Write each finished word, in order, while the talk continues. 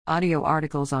Audio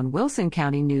articles on Wilson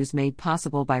County News made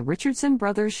possible by Richardson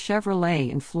Brothers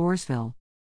Chevrolet in Floresville.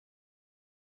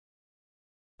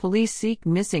 Police seek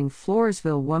missing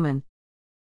Floresville woman.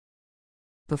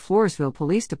 The Floresville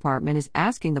Police Department is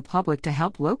asking the public to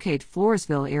help locate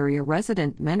Floresville area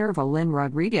resident Minerva Lynn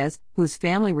Rodriguez, whose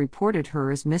family reported her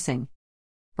as missing.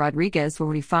 Rodriguez,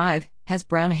 45, has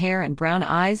brown hair and brown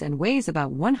eyes and weighs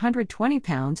about 120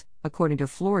 pounds, according to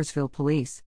Floresville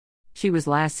police. She was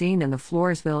last seen in the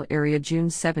Floresville area June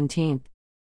 17.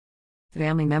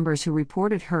 Family members who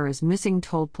reported her as missing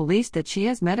told police that she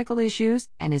has medical issues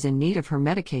and is in need of her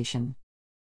medication.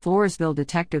 Floresville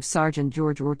Detective Sergeant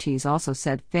George Ortiz also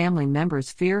said family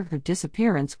members fear her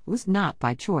disappearance was not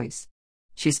by choice.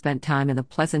 She spent time in the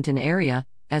Pleasanton area,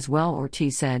 as well,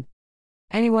 Ortiz said.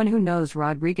 Anyone who knows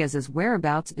Rodriguez's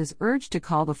whereabouts is urged to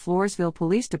call the Floresville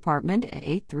Police Department at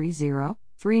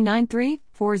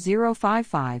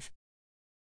 830-393-4055.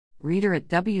 Reader at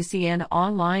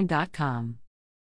WCNonline.com